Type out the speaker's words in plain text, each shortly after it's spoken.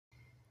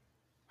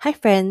Hi,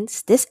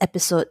 friends. This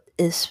episode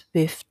is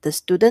with the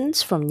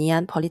students from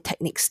Ngee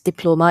Polytechnic's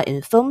Diploma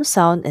in Film,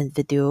 Sound, and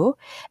Video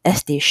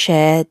as they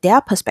share their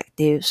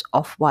perspectives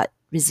of what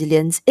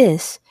resilience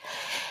is.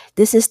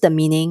 This is the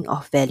Meaning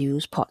of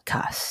Values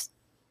podcast.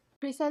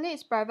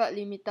 Chrysalis Private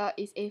Limited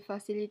is a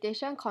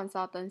facilitation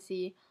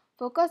consultancy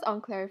focused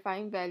on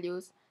clarifying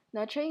values,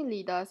 nurturing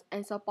leaders,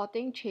 and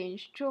supporting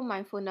change through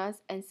mindfulness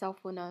and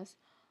selffulness.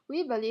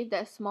 We believe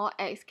that small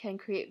acts can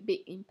create big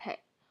impact.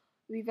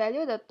 We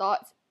value the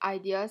thoughts,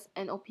 ideas,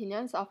 and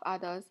opinions of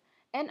others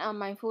and are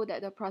mindful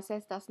that the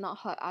process does not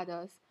hurt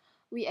others.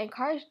 We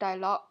encourage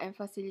dialogue and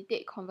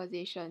facilitate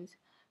conversations.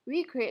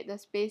 We create the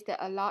space that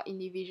allow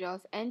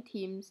individuals and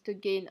teams to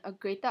gain a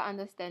greater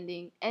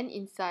understanding and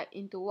insight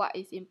into what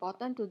is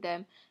important to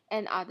them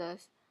and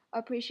others,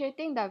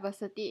 appreciating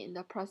diversity in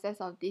the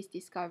process of this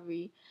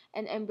discovery,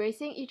 and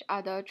embracing each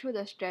other through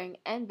the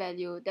strength and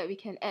value that we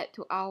can add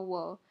to our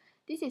world.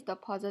 This is the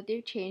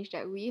positive change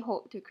that we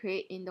hope to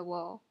create in the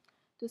world.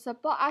 To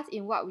support us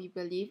in what we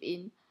believe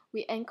in,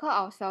 we anchor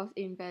ourselves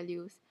in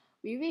values.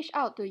 We reach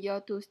out to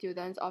Year 2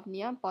 students of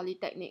Ngee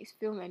Polytechnic's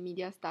Film and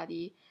Media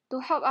Study to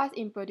help us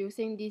in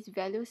producing these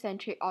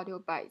value-centric audio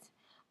bites.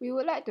 We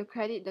would like to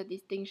credit the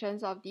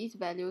distinctions of these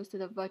values to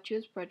the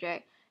Virtues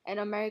Project, an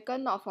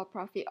American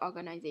not-for-profit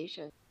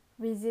organization.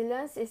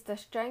 Resilience is the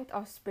strength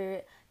of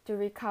spirit to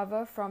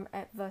recover from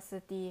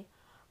adversity.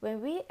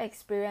 When we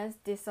experience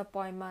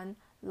disappointment,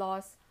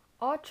 loss,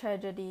 or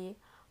tragedy,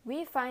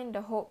 we find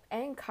the hope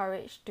and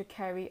courage to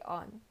carry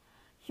on.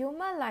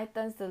 Humor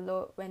lightens the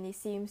load when it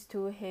seems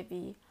too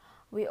heavy.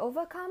 We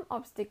overcome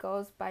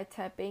obstacles by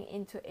tapping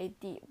into a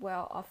deep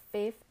well of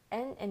faith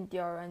and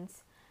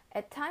endurance.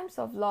 At times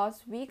of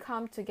loss, we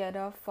come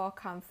together for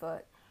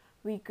comfort.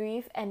 We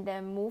grieve and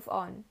then move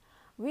on.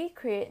 We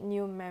create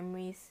new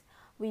memories.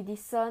 We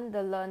discern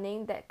the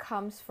learning that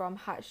comes from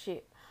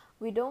hardship.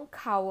 We don't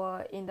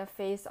cower in the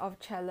face of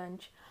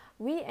challenge.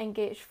 We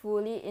engage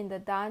fully in the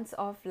dance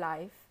of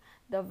life,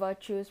 the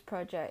Virtues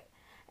Project.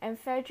 And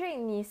Frederick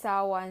Nietzsche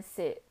once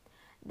said,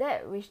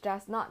 "That which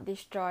does not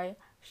destroy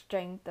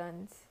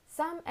strengthens."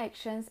 Some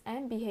actions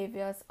and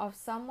behaviors of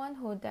someone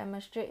who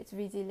demonstrates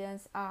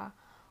resilience are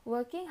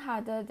working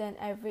harder than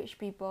average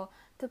people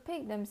to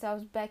pick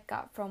themselves back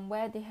up from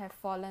where they have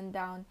fallen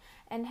down,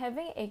 and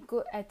having a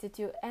good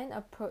attitude and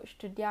approach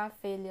to their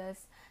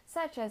failures,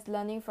 such as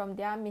learning from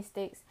their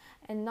mistakes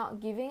and not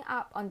giving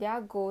up on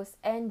their goals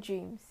and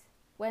dreams.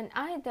 When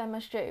I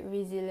demonstrate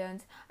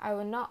resilience, I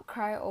will not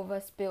cry over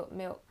spilled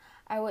milk.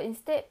 I will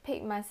instead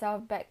pick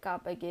myself back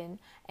up again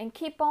and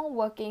keep on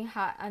working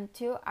hard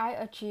until I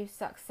achieve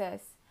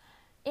success.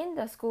 In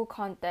the school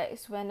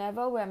context,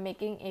 whenever we're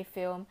making a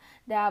film,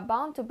 there are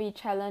bound to be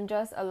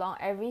challenges along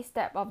every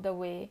step of the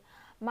way.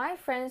 My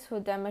friends who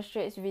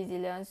demonstrate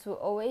resilience will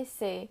always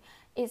say,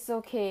 "It's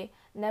okay,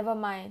 never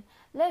mind.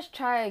 Let's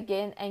try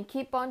again and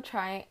keep on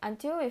trying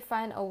until we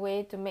find a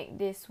way to make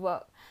this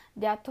work."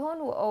 Their tone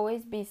will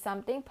always be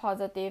something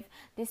positive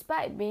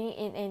despite being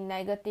in a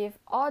negative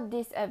or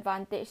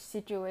disadvantaged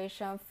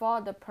situation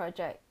for the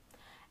project.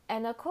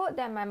 And a quote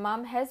that my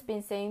mom has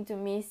been saying to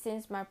me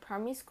since my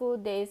primary school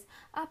days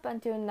up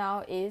until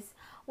now is,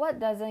 "What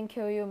doesn't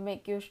kill you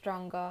make you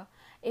stronger."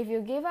 If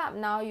you give up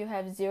now, you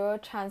have zero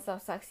chance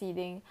of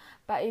succeeding.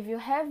 But if you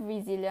have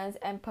resilience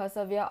and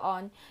persevere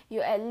on,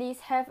 you at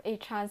least have a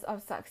chance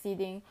of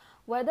succeeding.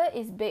 Whether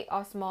it's big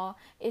or small,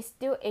 it's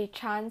still a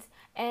chance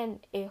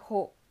and a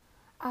hope.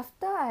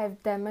 After I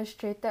have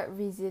demonstrated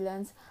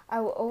resilience,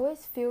 I will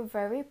always feel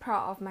very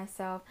proud of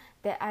myself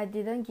that I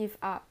didn't give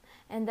up,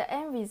 and the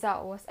end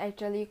result was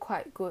actually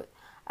quite good.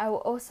 I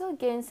will also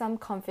gain some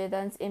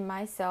confidence in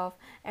myself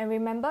and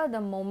remember the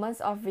moments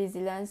of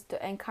resilience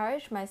to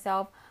encourage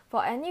myself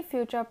for any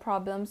future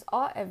problems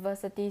or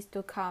adversities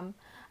to come.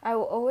 I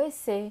will always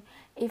say,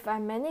 if I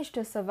manage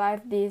to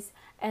survive this,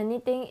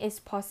 anything is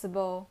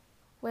possible.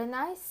 When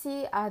I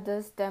see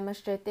others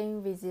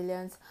demonstrating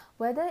resilience,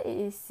 whether it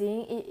is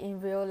seeing it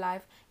in real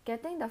life,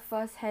 getting the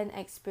first-hand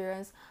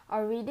experience,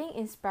 or reading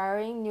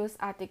inspiring news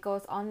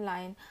articles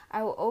online,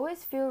 I will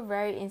always feel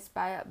very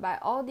inspired by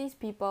all these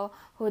people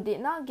who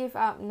did not give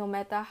up no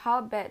matter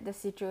how bad the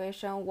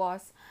situation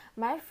was.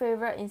 My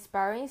favorite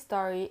inspiring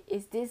story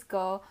is this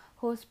girl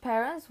whose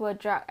parents were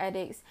drug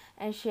addicts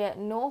and she had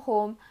no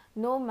home,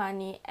 no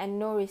money, and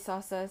no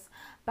resources.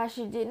 But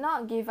she did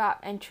not give up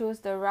and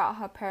choose the route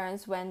her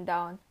parents went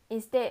down.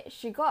 Instead,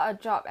 she got a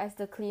job as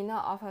the cleaner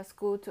of her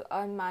school to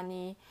earn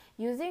money,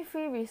 using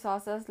free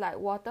resources like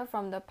water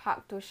from the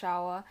park to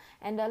shower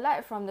and the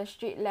light from the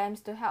street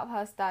lamps to help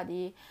her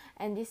study.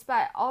 And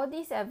despite all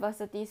these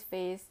adversities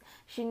faced,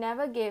 she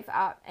never gave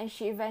up and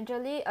she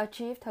eventually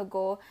achieved her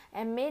goal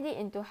and made it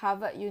into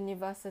Harvard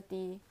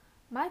University.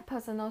 My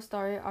personal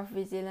story of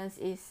resilience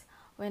is,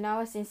 when I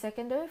was in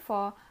secondary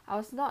 4, I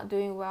was not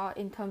doing well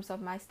in terms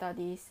of my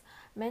studies.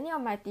 Many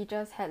of my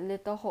teachers had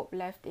little hope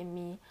left in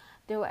me.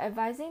 They were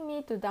advising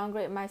me to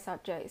downgrade my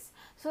subjects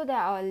so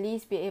that I'll at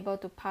least be able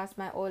to pass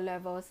my O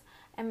levels,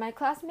 and my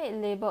classmate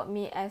labelled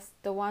me as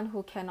the one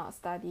who cannot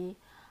study.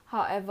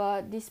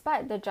 However,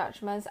 despite the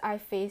judgments I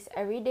faced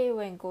every day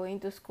when going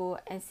to school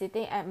and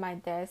sitting at my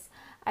desk,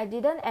 I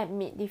didn't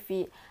admit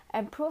defeat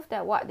and prove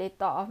that what they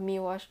thought of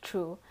me was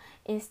true.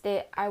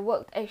 Instead, I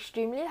worked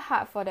extremely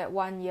hard for that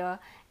 1 year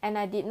and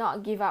I did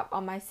not give up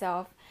on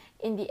myself.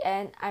 In the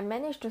end, I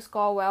managed to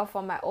score well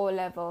for my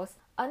O-levels,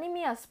 earning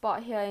me a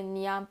spot here in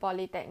Ngee Ann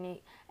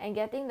Polytechnic and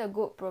getting the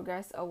Good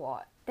Progress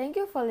Award. Thank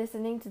you for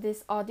listening to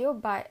this audio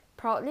bite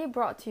proudly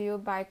brought to you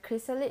by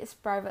Chrysalids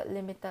Private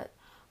Limited.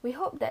 We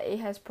hope that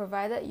it has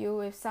provided you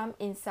with some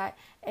insight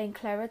and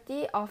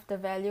clarity of the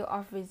value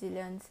of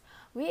resilience.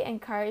 We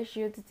encourage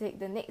you to take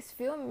the next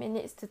few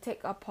minutes to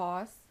take a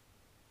pause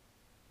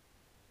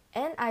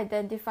and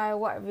identify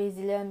what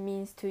resilience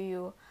means to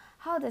you.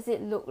 How does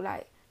it look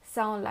like,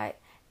 sound like,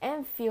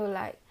 and feel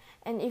like?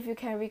 And if you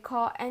can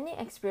recall any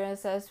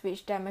experiences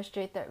which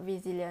demonstrated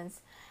resilience,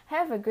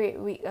 have a great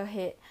week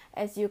ahead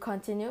as you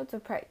continue to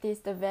practice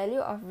the value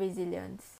of resilience.